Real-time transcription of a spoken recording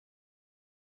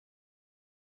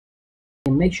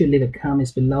and make sure you leave a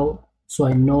comments below so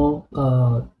I know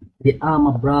the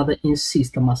my brother and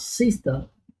sister, my sister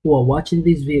who are watching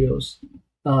these videos,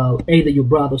 either your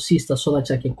brother or sister, so that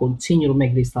I can continue to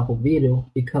make this type of video,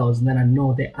 because then I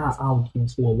know there are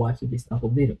audience who are watching this type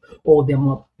of video, or they're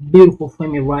my beautiful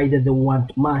family right there that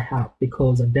want my help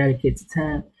because I dedicate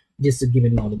time just to give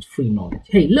knowledge, free knowledge.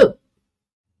 Hey, look,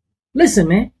 listen,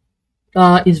 man,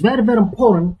 it's very, very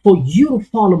important for you to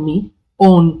follow me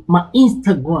on my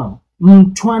Instagram,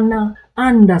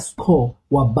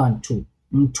 Mntwana_Wabantu.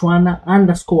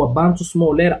 Mntwana_Wabantu,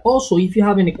 small letter. Also, if you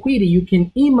have any query, you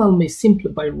can email me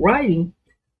simply by writing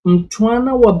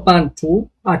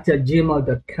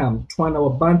mntwanawabantu@gmail.com.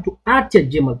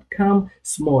 mntwanawabantu@gmail.com,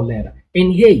 small letter.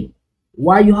 And hey,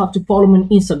 why you have to follow me on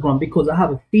Instagram? Because I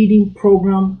have a feeding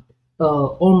program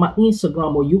on my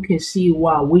Instagram where you can see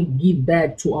why we give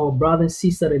back to our brother and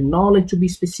sister the knowledge, to be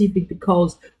specific,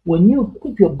 because when you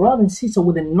equip your brother and sister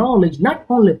with the knowledge, not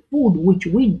only food, which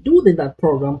we do in that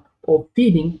program, of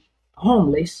feeding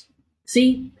homeless,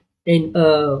 see, and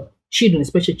children,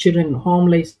 especially children,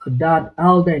 homeless, adult,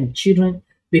 elder, and children,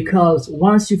 because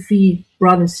once you feed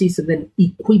brother and sister, then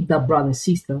equip that brother and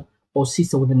sister or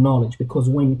sister with the knowledge, because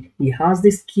when he has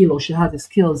the skill or she has the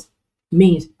skills,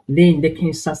 means then they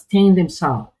can sustain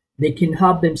themselves, they can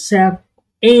help themselves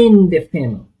and their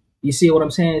family. You see what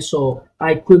I'm saying? So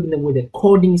I equip them with the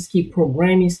coding skill,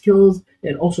 programming skills,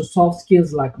 and also soft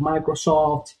skills like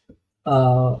Microsoft,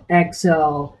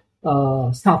 Excel,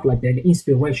 stuff like that,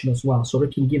 inspiration as well, so they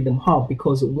can give them help.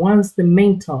 Because once the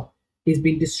mentor is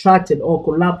being distracted or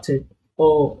corrupted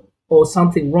or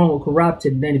something wrong or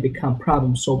corrupted, then it becomes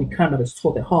problem. So we kind of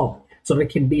restore the help so they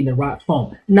can be in the right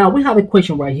form. Now we have a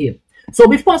question right here. So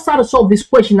before I start to solve this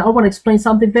question, I want to explain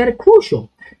something very crucial.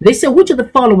 They say, which of the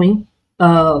following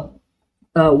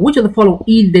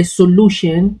is the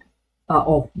solution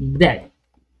of that?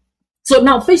 So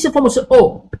now, first and foremost,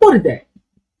 oh, what is that?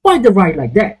 Why they write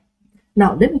like that?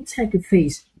 Now, let me take a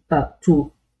face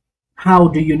to how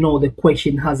do you know the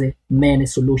question has a many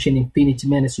solution, infinite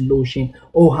many solution,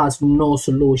 or has no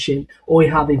solution, or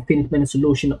you have infinite many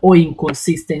solution, or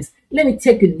inconsistency. Let me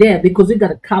take it there, because we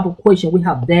got a couple questions. We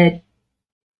have that.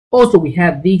 Also, we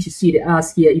have this. You see, they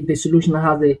ask here if the solution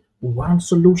has a one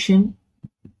solution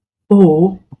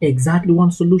or exactly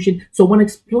one solution. So when I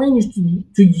explain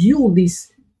to you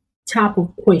this type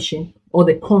of question or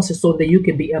the concept, so that you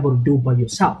can be able to do by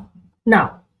yourself.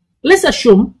 Now, let's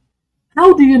assume,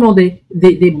 how do you know the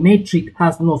metric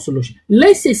has no solution?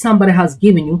 Let's say somebody has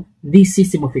given you this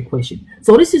system of equation.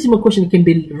 So this system of equation can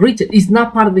be written, it's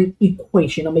not part of the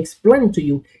equation I'm explaining to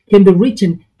you, can be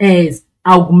written as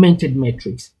augmented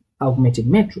matrix. Augmented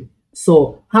matrix.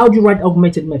 So how do you write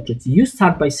augmented matrix? You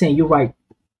start by saying, you write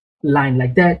line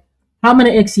like that. How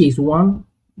many x here is 1?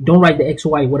 Don't write the x,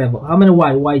 y, whatever. How many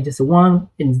y? Y just a 1,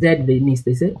 and z they means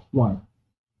they say 1.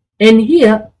 And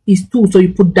here is 2, so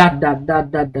you put dot, and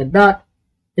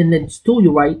then it's 2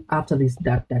 you write after this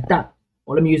dot.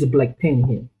 Or let me use a black pen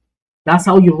here. That's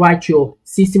how you write your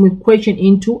system equation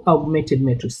into augmented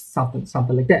matrix, something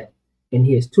like that. And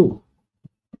here's 2.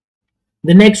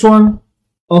 The next one,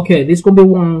 okay, this could be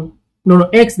 1. No,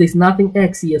 x, there's nothing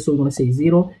x here, so we're going to say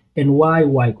 0, and y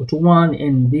equal to 1,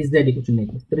 and this z equal to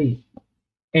 -3.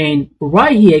 And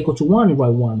right here equal to 1, you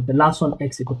write 1. The last one,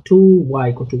 x equal to 2,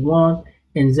 y equal to 1,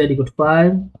 and z equal to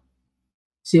 5.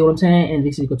 See what I'm saying? And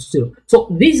this is equal to 0. So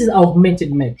this is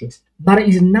augmented matrix, but it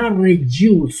is not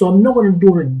reduced. So I'm not going to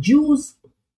do reduce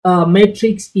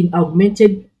matrix in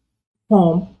augmented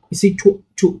form. You see, to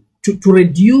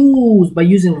reduce by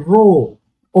using raw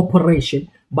operation.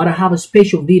 But I have a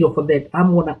special video for that.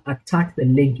 I'm going to attach the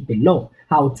link below,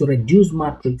 how to reduce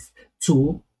matrix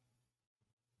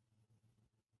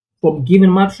from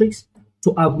given matrix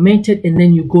to augmented, and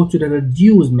then you go to the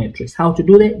reduced matrix. How to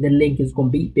do that? The link is going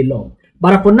to be below.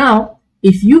 But for now,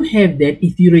 if you have that,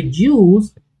 if you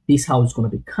reduce, this is how it's going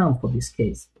to become for this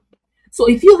case. So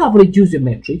if you have reduced your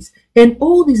matrix, and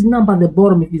all these numbers at the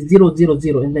bottom, if it's 0, 0,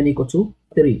 0, and then equal to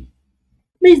 3,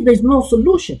 means there's no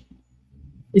solution.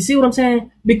 You see what I'm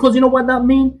saying? Because you know what that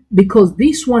means? Because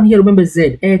this one here, remember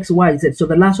z, x, y, z. So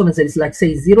the last one is z. It's like,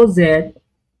 say, 0z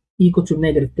equal to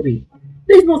 -3.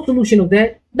 There's no solution of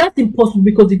that. That's impossible,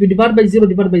 because if you divide by 0,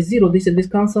 this and this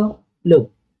cancel. Look,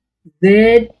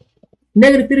 z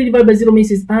 -3 divided by 0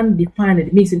 means it's undefined.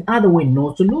 It means, in other way,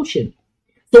 no solution.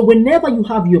 So whenever you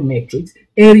have your matrix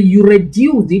and you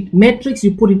reduce it, matrix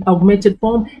you put in augmented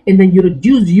form, and then you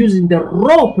reduce using the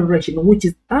raw operation, which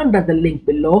is under the link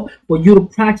below for you to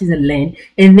practice and learn.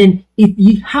 And then if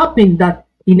it happen that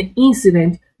in an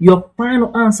incident, your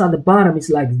final answer at the bottom is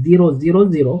like 0, 0,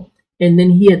 0, and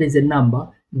then here there's a number,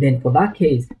 then for that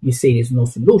case, you say there's no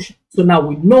solution. So now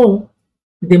we know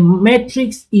the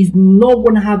matrix is not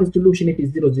going to have a solution if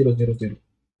it's 0, 0, 0, 0.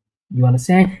 You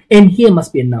understand? And here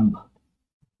must be a number.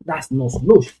 That's no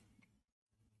solution.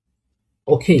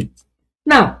 Okay.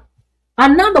 Now,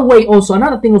 another way also,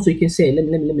 another thing also you can say, let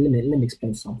me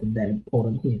explain something very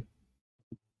important here.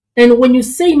 And when you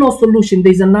say no solution,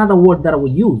 there's another word that I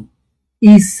will use.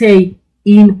 Is say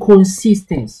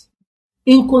inconsistency.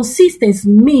 Inconsistency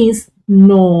means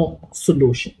no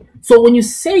solution. So when you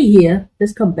say here,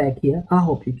 let's come back here. I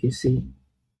hope you can see.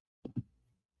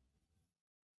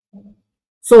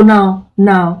 So now,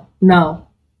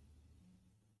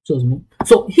 excuse me.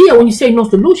 So here, when you say no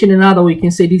solution, another way you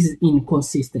can say this is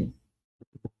inconsistent.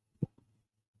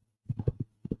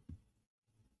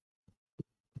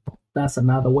 That's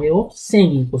another way of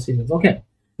saying inconsistent. Okay.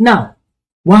 Now,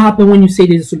 what happens when you say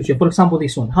there's a solution? For example,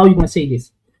 this one. How are you going to say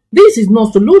this? This is no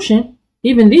solution.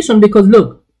 Even this one, because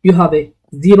look, you have a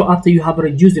 0 after you have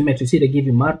reduced the matrix. See, they give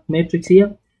you matrix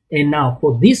here. And now,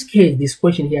 for this case, this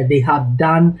question here, they have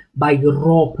done by the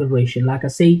raw operation. Like I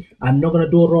say, I'm not going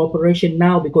to do a raw operation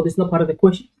now because it's not part of the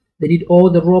question. They did all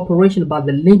the raw operation, but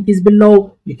the link is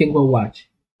below. You can go watch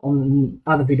on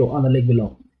other video on the link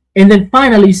below. And then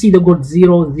finally, you see the code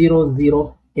 0, 0,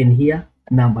 0, and here,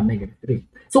 number -3.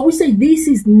 So we say this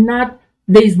is not,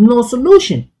 there is no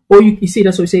solution. Or you see,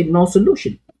 that's why we say no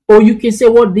solution. Or you can say,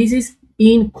 well, this is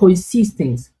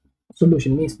inconsistent.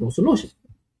 Solution means no solution.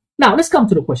 Now, let's come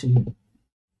to the question here.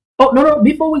 Oh, no,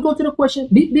 before we go to the question,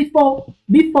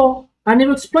 before, I need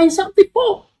to explain something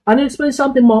more. I need to explain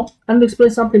something more.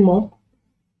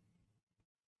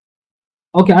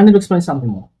 Okay, I need to explain something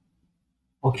more.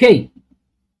 Okay.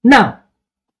 Now,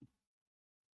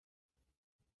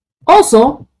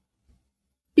 also,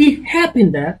 it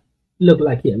happened that, look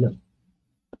like here, look.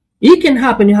 It can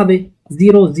happen, you have a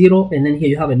 0, 0, and then here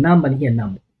you have a number and here a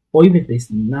number. Or even if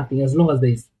there's nothing, as long as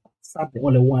there's something,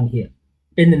 only one here.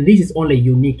 And then this is only a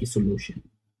unique solution.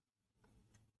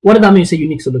 What does that mean, say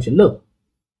unique solution? Look,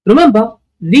 remember,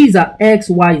 these are x,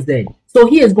 y, z. So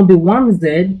here is going to be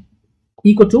 1z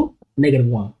equal to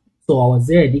 -1. So our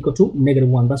z equal to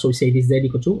 -1. That's why we say this z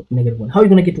equal to -1. How are you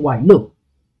going to get y? Look,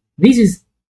 this is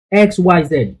x, y,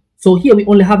 z. So here we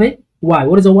only have a y.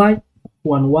 What is a y?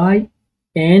 1y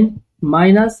and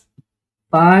minus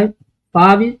 5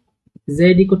 is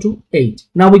z equal to 8.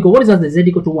 Now we go, what is that? The z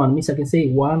equal to 1 means I can say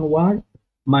 1y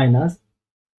minus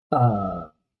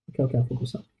okay, I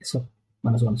focus up. So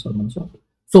minus 1, sorry, minus 1.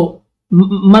 So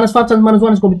minus 5 times minus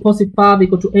 1 is going to be positive 5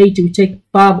 equal to 8. We take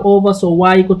 5 over, so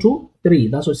y equal to 3.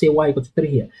 That's why we say y equal to 3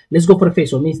 here. Let's go for the face.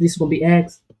 So it means this is going to be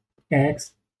x,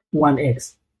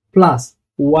 1x plus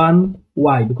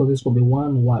 1y, because this is going to be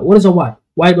 1y. What is a y?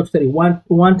 Y equal to 3.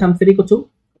 1 times 3 equal to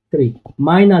 3.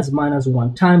 Minus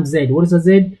 1 times z. What is a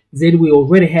z? Z we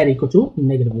already had equal to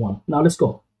 -1. Now let's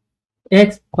go.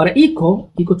 X but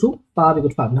equal to 5 equal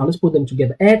to 5. Now let's put them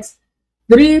together. X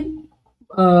 3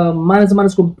 minus is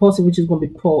going to be positive, which is going to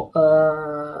be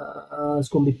it's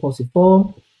going to be positive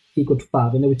 4 equal to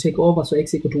 5, and then we take over, so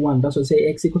x equal to 1. That's what I say,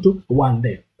 x equal to 1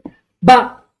 there.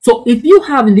 But so if you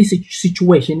have in this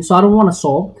situation, so I don't want to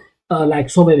solve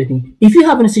solve everything. If you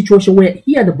have in a situation where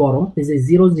here at the bottom there's a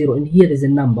 0, 0, and here there's a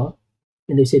number,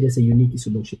 and they say there's a unique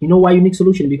solution. You know why unique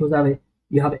solution? Because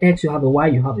you have x, you have a y,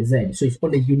 you have a z, so it's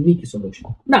called a unique solution.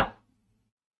 Now,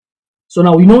 so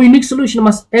now we know unique solution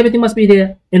everything must be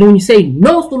there, and when you say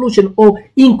no solution or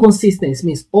inconsistency,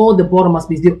 means all the bottom must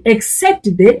be 0 except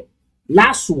the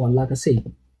last one. Like I say,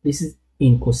 this is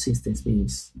inconsistent,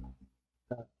 means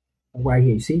right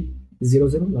here, you see 0,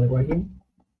 0, like right here.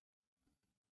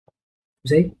 You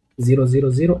say 0,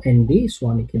 0, 0, and this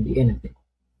one, it can be anything.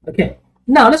 Okay,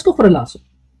 now let's go for the last one.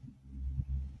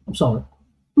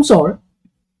 I'm sorry.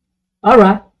 All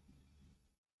right.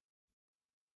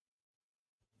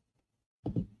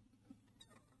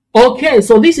 Okay,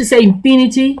 so this is a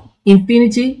infinity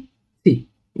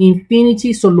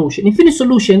solution. Infinity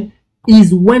solution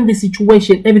is when the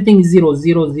situation, everything is 0,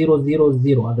 0, 0, 0,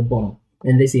 0 at the bottom,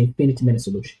 and they say infinity many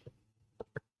solution.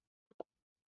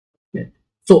 Yeah.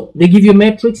 So they give you a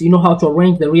matrix, you know how to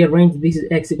rearrange. This is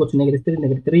x equal to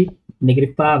 -3,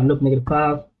 -5, look,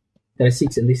 -5,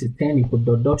 36, and this is 10. You put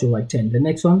dot, you write 10. The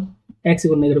next one, x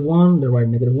equal to -1, they write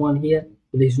 -1 here.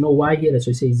 There's no y here, that's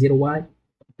why I say 0y.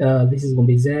 This is going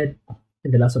to be z,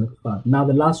 and the last one is 5. Now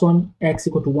the last one, x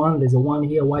equal to 1, there's a 1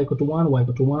 here, y equal to 1, y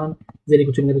equal to 1, z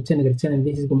equal to -10, and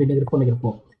this is going to be -4,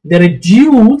 -4. The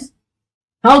reduce,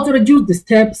 how to reduce the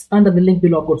steps under the link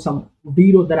below. I've got some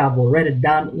video that I've already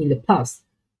done in the past.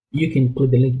 You can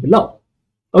click the link below.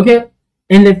 Okay,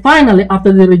 and then finally,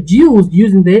 after the reduce,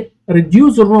 using the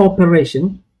reduce raw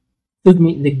operation, took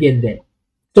me the get there.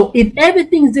 So if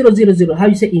everything is 0, 0, 0, how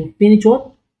you say infinite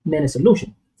what? Many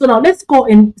solution. So now let's go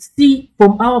and see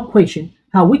from our question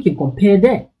how we can compare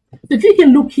that. So if you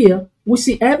can look here, we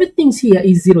see everything's here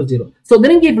is 0, 0. So they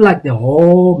didn't give like the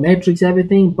whole matrix,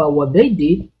 everything, but what they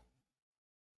did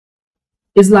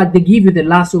is like they give you the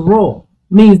last row.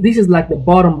 Means this is like the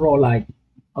bottom row, like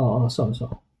sorry.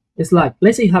 It's like,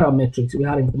 let's say you had our matrix, we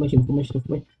had information,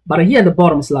 but here at the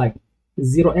bottom it's like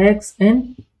 0x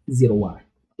and 0y.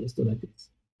 Just do like this.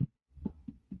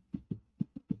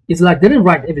 It's like they didn't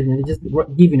write everything, they just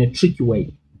give in a tricky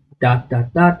way. Dot,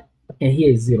 and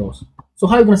here is zeros. So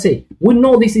how are you going to say? We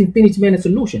know this is infinite many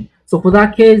solution. So for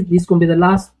that case, this is going to be the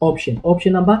last option.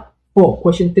 Option number 4.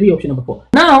 Question 3, option number 4.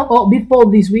 Now,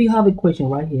 before this, we have a question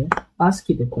right here. I'll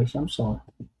skip the question, I'm sorry.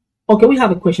 Okay, we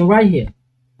have a question right here.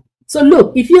 So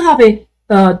look, if you have a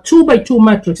 2 by 2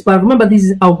 matrix, but remember this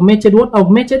is augmented, what?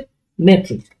 Augmented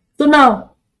matrix. So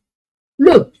now,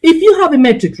 look, if you have a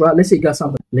matrix, right? Let's say you got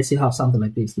something. Let's say you have something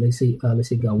like this. Let's say you got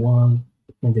 1,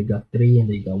 and they got 3, and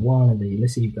then you got 1, and then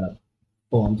let's say you got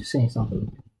 4. I'm just saying something like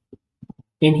that.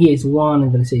 And here is 1,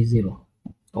 and then let's say 0.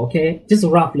 Okay, just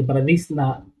roughly, but at least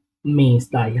not means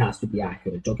that it has to be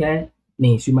accurate. Okay,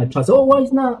 means you might try to say, oh, well,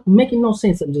 it's not making no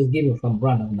sense. I'm just giving some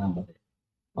random number there.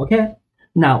 Okay,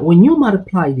 now when you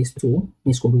multiply these two,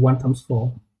 it's going to be 1 times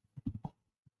 4,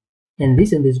 and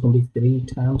this is going to be 3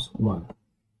 times 1.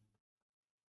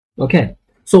 Okay,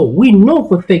 so we know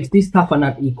for fixed these stuff are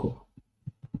not equal.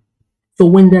 So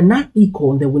when they're not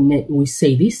equal, then we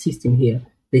say this system here,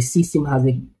 the system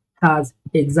has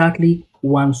exactly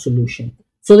one solution.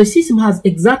 So the system has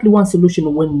exactly one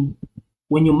solution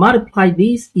when you multiply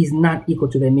this is not equal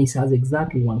to them, means it has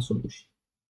exactly one solution.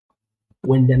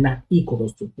 When they're not equal,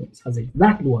 those two things has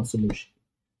exactly one solution.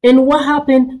 And what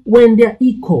happened when they're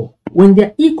equal? When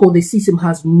they're equal, the system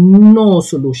has no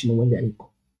solution when they're equal.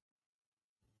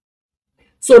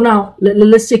 So now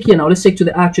let's check here now. Let's check to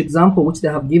the actual example which they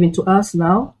have given to us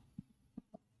now.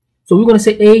 So we're going to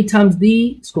say A times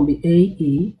D. It's going to be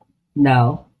AE.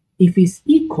 Now, if it's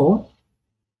equal,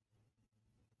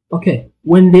 okay,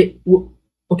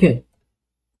 okay.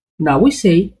 Now we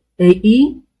say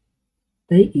AE,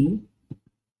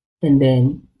 and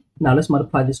then now let's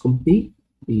multiply this going to be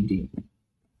BD.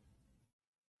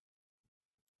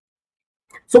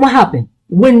 So what happened?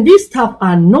 When these stuff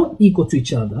are not equal to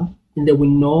each other, and then we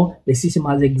know the system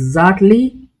has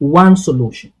exactly one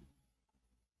solution.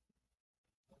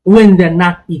 When they're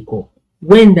not equal,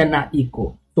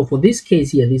 so for this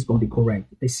case here, this is going to be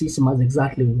correct. The system has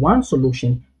exactly one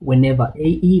solution whenever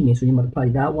AE, means when you multiply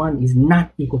that one, is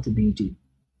not equal to BD.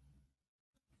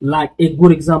 Like a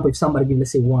good example, if somebody gives,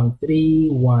 let's say 1, 3,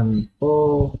 1,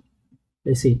 4,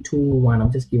 let's say 2, 1,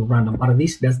 I'm just giving random, but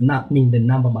this does not mean the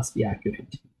number must be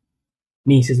accurate.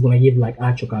 Means it's going to give like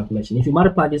actual calculation. If you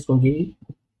multiply this, it's going to give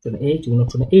 28. You know,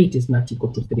 28 is not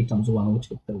equal to 3 times 1, which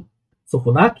is 3. So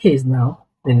for that case now,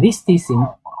 then this system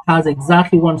has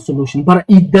exactly one solution, but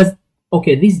it does.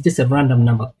 Okay, this is just a random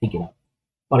number picking up,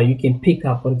 but you can pick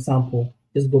up, for example,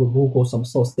 just go to Google, some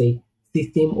source say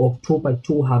system of 2 by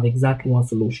 2 have exactly one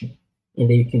solution,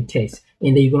 and then you can test,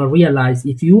 and then you're going to realize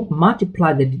if you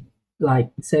multiply the,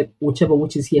 like say whichever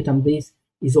which is here times this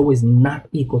is always not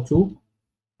equal to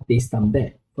this time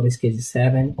there. For this case,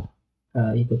 7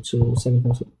 equal to 7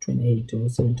 times 28 or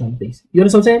 7 times this. You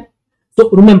understand what I'm saying? So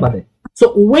remember that.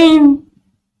 So when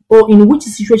or in which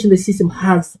situation the system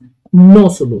has no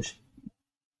solution?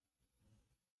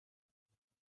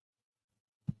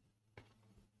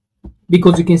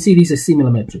 Because you can see this is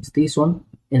similar matrix, this one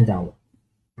and that one.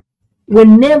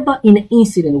 Whenever in an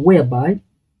incident whereby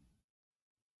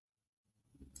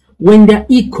when they're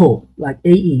equal, like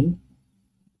AE,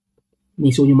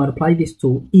 means when you multiply this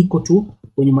two equal to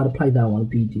when you multiply that one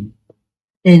BD,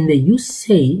 and then you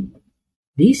say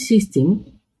this system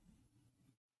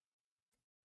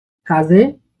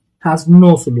has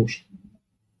no solution,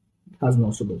 has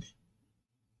no solution.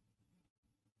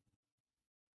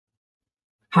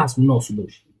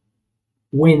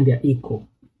 When they're equal,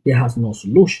 there has no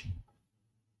solution.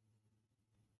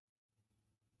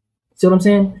 See what I'm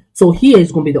saying? So here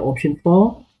is going to be the option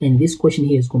 4, and this question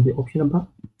here is going to be option number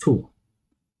 2.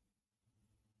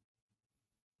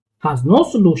 Has no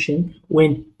solution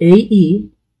when AE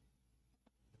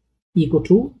equal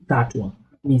to that one.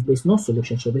 Means there's no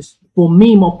solution. So this, for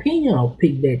me, in my opinion, I'll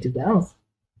pick that as the answer.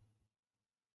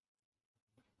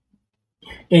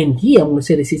 And here I'm going to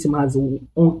say the system has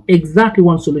exactly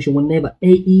one solution whenever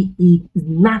AE is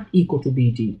not equal to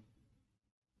BD.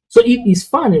 So it is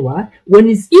funny, right? When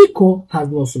it's equal, has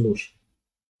no solution.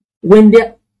 When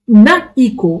they're not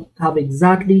equal, have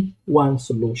exactly one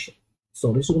solution.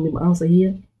 So this is going to be my answer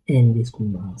here, and this is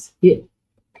going to be my answer here.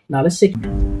 Now let's see.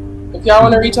 If y'all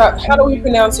want to reach out, how do we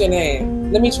pronounce your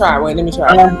name? Let me try. Wait, let me try.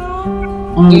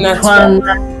 Mntwana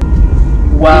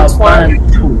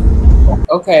Wabantu.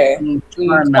 Okay.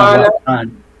 Mntwana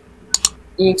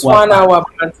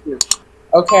Wabantu.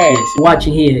 Okay. Yes.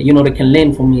 Watching here, you know, they can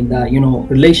learn from me that, you know,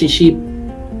 relationship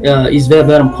is very,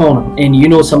 very important. And, you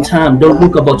know, sometimes don't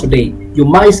look about today. You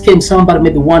might scam somebody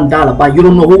maybe $1, but you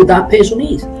don't know who that person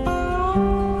is.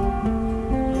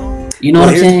 You know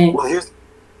what I'm saying? Well,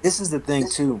 this is the thing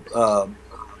too,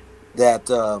 that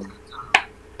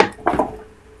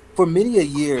for many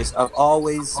years I've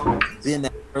always been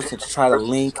that person to try to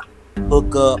link,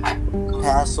 hook up,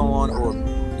 pass on, or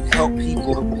help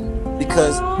people,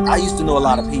 because I used to know a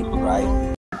lot of people,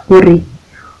 right? Everyone,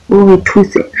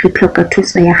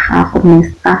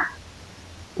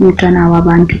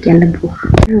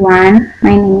 my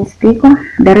name is Pico.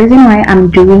 The reason why I'm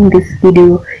doing this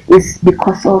video is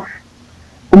because of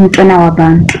Mntwana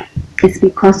Wabantu. It's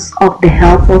because of the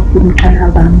help of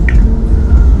Mntwana Wabantu.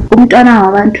 Mntwana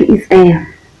Wabantu is a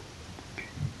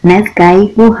nice guy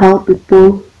who helps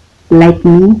people like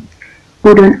me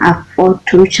who don't afford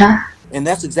tuition. And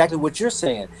that's exactly what you're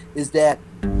saying, is that,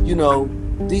 you know,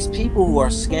 these people who are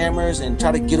scammers and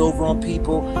try to get over on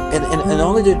people, and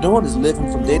all they're doing is living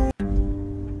from day.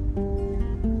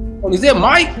 Oh, is that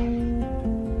Mike?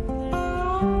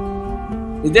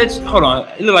 Is that, hold on,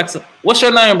 it look like some, what's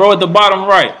your name, bro, at the bottom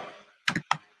right?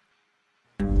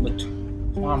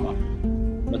 Mntwana.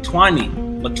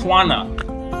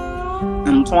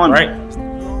 Right?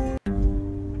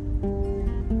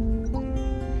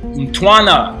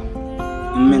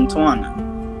 Mntwana.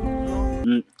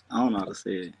 I don't know how to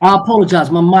say it. I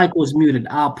apologize. My mic was muted.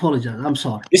 I apologize. I'm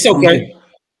sorry. It's okay.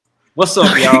 What's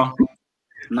up, y'all?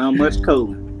 Not much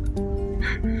cool.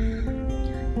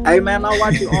 Hey man, I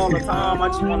watch you all the time. I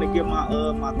just want to give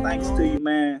my thanks to you,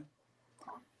 man.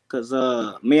 Cause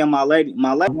me and my lady. You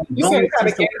sound kind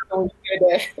of gangster when you said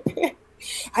that.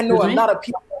 I know a lot of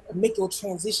people that make your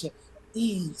transition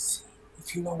easy,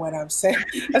 if you know what I'm saying.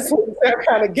 That's what you sound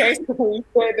kind of gangster when you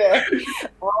said that.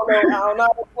 I don't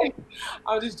know.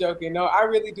 I'm just joking. No, I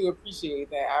really do appreciate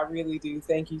that. I really do.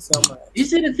 Thank you so much. You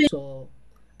see the thing? So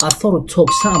I thought of talk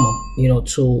some, you know,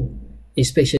 to especially